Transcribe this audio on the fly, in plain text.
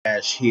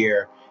Cash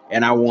here,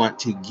 and I want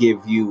to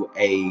give you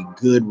a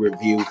good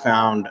review.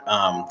 Found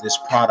this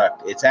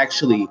product. It's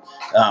actually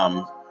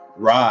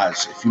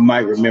Roz. If you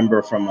might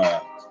remember from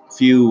a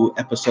few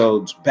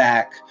episodes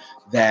back,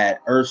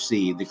 that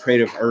Earthseed, the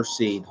creative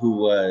Earthseed, who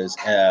was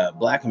a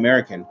Black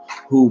American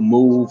who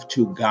moved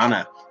to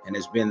Ghana and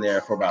has been there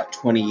for about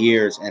 20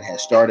 years and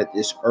has started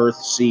this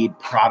Earthseed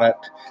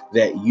product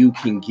that you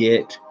can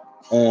get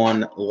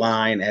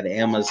online at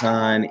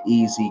Amazon,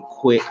 easy,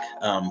 quick,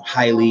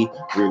 highly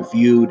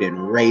reviewed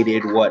and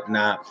rated,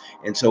 whatnot.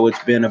 And so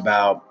it's been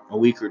about a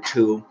week or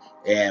two,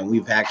 and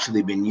we've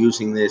actually been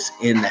using this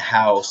in the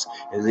house,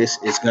 and this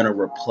is going to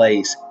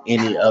replace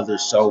any other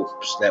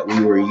soaps that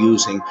we were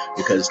using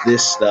because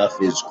this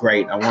stuff is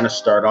great. I want to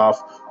start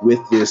off with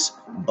this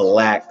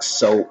black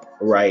soap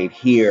right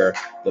here,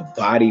 the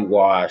body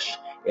wash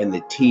and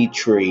the tea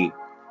tree.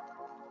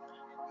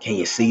 Can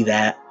you see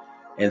that?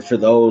 And for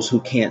those who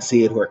can't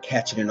see it, who are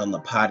catching it on the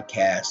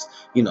podcast,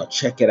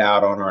 check it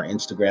out on our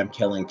Instagram,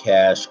 Killing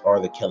Cash,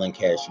 or the Killing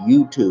Cash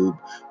YouTube.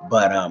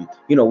 But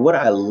what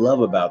I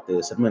love about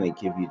this, I'm going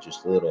to give you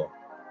just a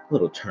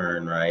little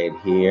turn right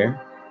here.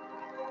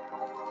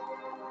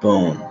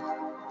 Boom.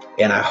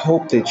 And I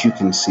hope that you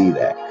can see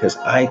that, because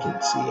I can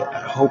see it.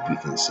 I hope you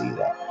can see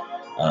that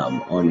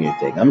on your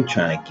thing. I'm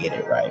trying to get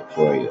it right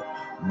for you.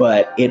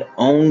 But it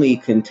only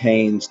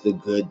contains the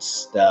good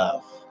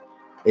stuff.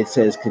 It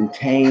says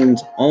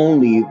contains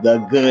only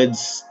the good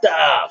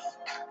stuff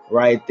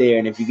right there.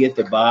 And if you get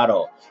the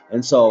bottle,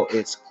 and so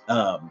it's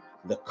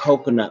the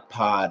coconut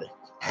pod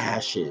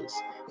ashes.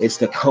 It's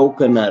the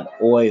coconut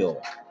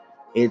oil.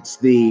 It's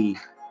the,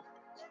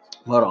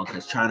 hold on,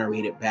 because trying to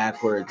read it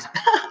backwards.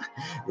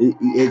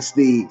 It's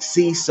the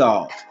sea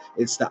salt.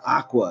 It's the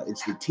aqua.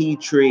 It's the tea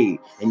tree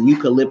and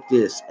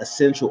eucalyptus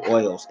essential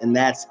oils. And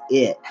that's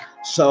it.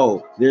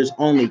 So there's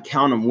only,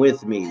 count them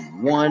with me,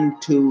 1,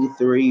 2,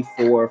 3,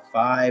 4,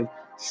 5,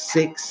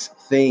 6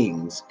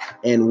 things.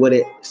 And what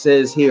it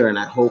says here, and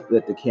I hope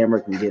that the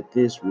camera can get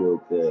this real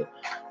good.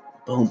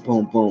 Boom,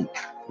 boom, boom.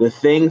 The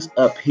things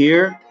up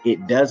here,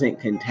 it doesn't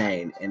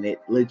contain, and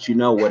it lets you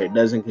know what it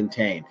doesn't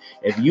contain.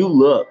 If you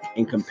look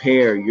and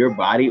compare your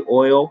body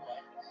oil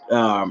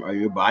or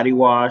your body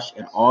wash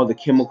and all the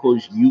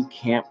chemicals you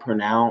can't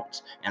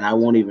pronounce, and I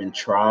won't even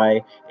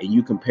try, and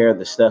you compare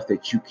the stuff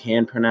that you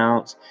can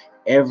pronounce,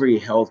 every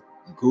health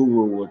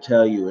guru will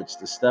tell you it's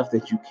the stuff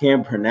that you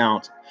can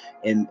pronounce,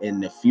 and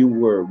the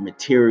fewer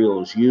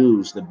materials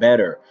used, the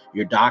better.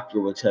 Your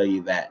doctor will tell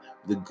you that.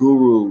 The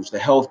gurus, the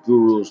health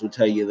gurus will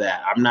tell you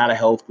that. I'm not a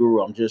health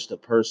guru. I'm just a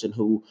person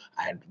who,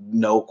 I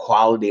know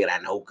quality and I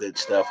know good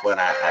stuff when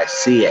I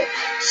see it.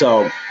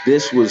 So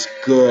this was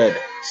good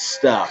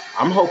stuff.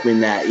 I'm hoping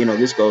that,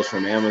 this goes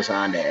from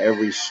Amazon to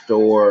every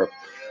store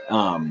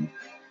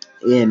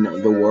in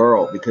the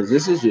world, because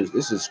this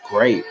is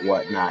great,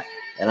 whatnot.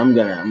 And I'm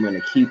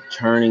gonna keep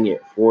turning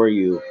it for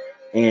you.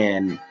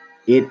 And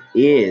it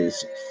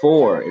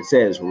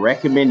says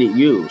recommended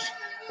use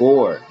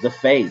for the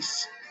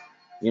face,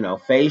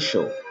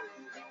 facial,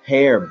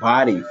 hair,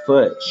 body,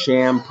 foot,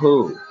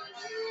 shampoo.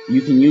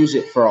 You can use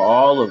it for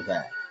all of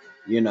that.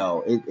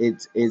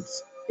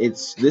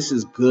 This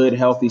is good,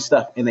 healthy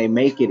stuff, and they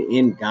make it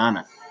in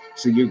Ghana.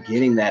 So you're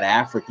getting that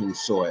African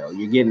soil,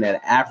 you're getting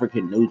that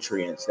African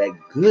nutrients, that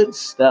good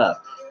stuff.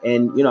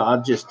 And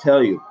I'll just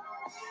tell you,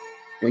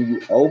 when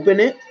you open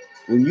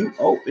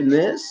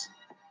this,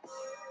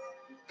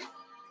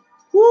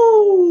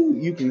 woo,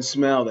 you can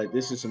smell that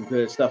this is some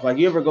good stuff. Like,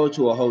 you ever go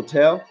to a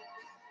hotel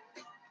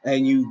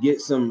and you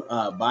get some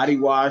body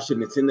wash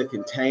and it's in the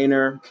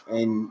container,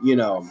 and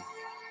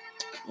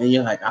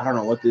you're like, I don't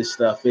know what this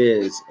stuff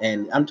is.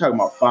 And I'm talking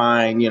about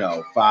fine,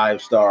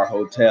 5-star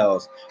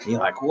hotels. And you're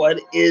like, what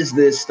is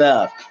this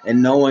stuff?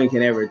 And no one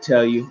can ever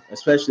tell you,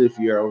 especially if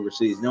you're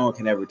overseas. No one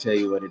can ever tell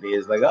you what it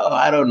is. Like, oh,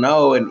 I don't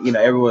know. And,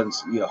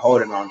 everyone's,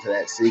 holding on to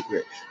that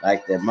secret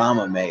like their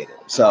mama made it.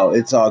 So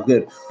it's all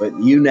good. But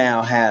you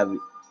now have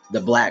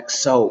the black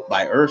soap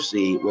by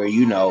Earthseed, where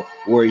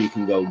where you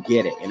can go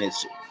get it. And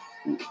it's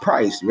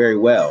priced very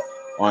well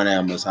on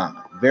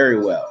Amazon. Very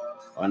well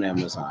on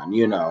Amazon,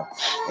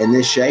 And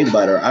this shea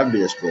butter, I've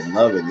just been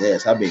loving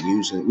this.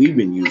 We've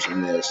been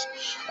using this.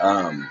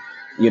 When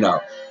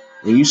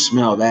you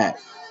smell that,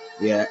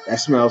 yeah,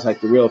 that smells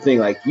like the real thing.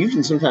 Like, you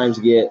can sometimes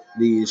get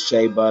these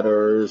shea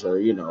butters or,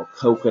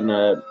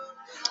 coconut,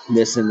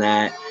 this and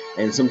that.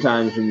 And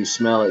sometimes when you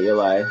smell it, you're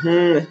like,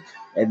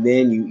 And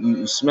then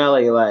you smell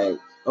it, you're like,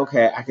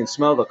 okay, I can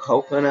smell the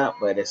coconut,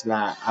 but it's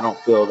not, I don't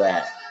feel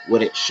that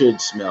what it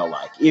should smell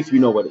like, if you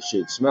know what it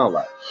should smell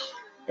like.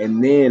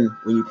 And then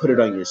when you put it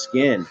on your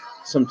skin,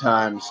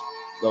 sometimes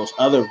those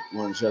other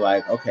ones, you're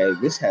like, okay,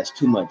 this has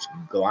too much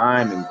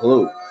grime and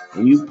glue.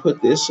 When you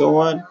put this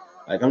on,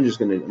 like, I'm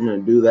gonna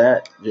do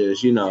that.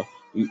 Just,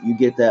 you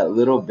get that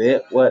little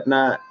bit,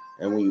 whatnot.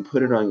 And when you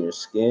put it on your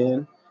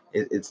skin,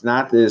 it's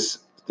not this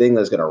thing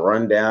that's gonna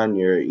run down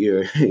your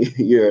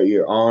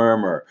your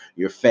arm or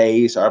your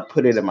face, or I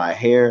put it in my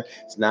hair.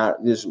 It's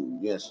not just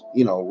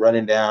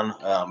running down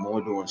when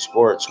we're doing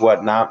sports,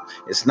 whatnot.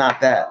 It's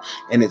not that.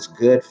 And it's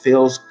good,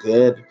 feels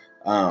good.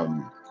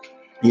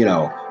 You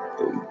know,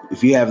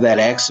 if you have that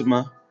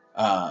eczema,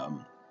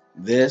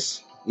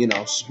 this,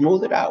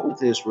 smooth it out with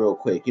this real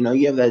quick. You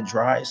have that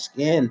dry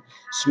skin,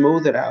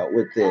 smooth it out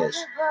with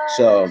this.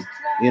 So,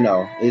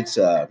 it's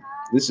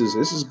this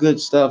is good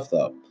stuff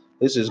though.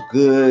 This is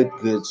good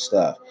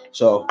stuff.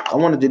 So I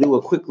wanted to do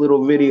a quick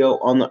little video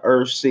on the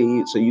Earth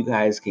Seed so you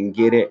guys can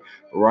get it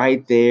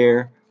right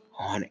there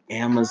on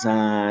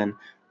Amazon.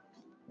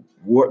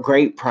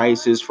 Great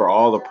prices for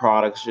all the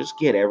products. Just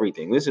get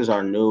everything. This is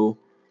our new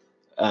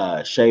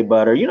shea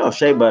butter.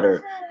 Shea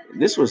butter.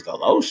 This was the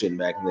lotion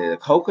back in the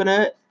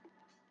coconut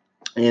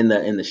and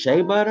the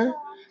shea butter.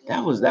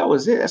 That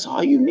was it. That's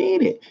all you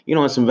needed.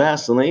 And some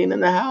Vaseline in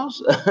the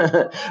house,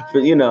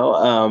 but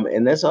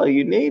and that's all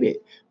you needed.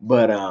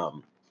 But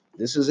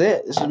this is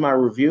it. This is my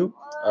review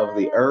of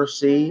the Earth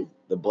Seed,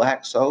 the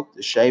black soap,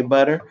 the shea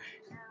butter.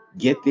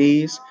 Get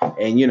these,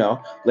 and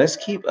let's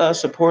keep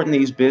supporting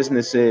these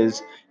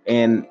businesses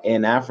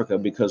in Africa,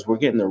 because we're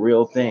getting the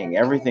real thing.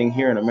 Everything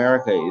here in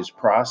America is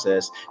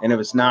processed, and if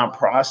it's not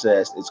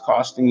processed, it's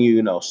costing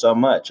you, so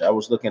much. I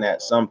was looking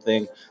at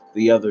something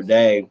the other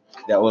day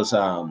that was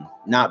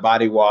not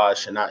body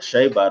wash and not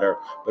shea butter,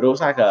 but it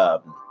was like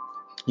a,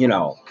 you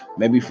know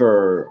maybe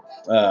for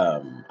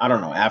I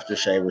don't know,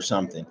 aftershave or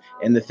something,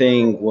 and the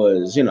thing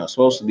was,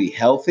 supposed to be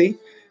healthy,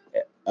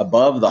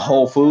 above the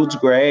Whole Foods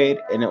grade,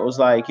 and it was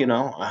like,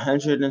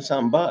 100 and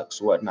something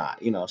bucks,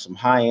 whatnot, some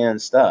high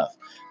end stuff.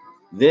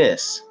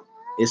 This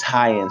is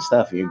high end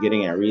stuff, and you're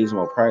getting it at a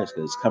reasonable price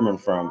because it's coming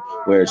from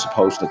where it's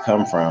supposed to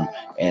come from,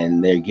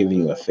 and they're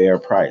giving you a fair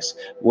price.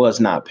 Was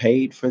not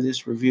paid for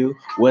this review,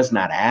 was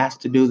not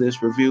asked to do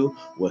this review,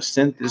 was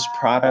sent this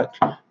product.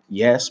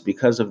 Yes,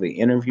 because of the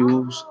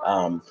interviews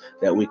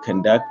that we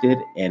conducted,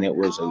 and it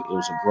was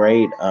a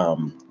great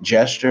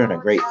gesture and a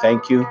great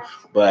thank you.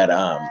 But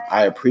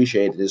I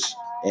appreciate this,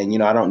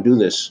 and I don't do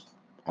this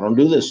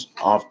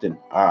often.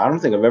 I don't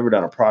think I've ever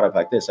done a product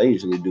like this. I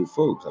usually do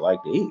food 'cause I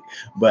like to eat.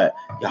 But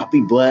y'all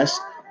be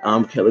blessed.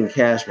 I'm Kelly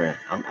Cashman.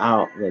 I'm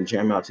out. I'm gonna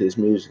jam out to this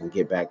music and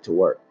get back to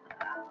work.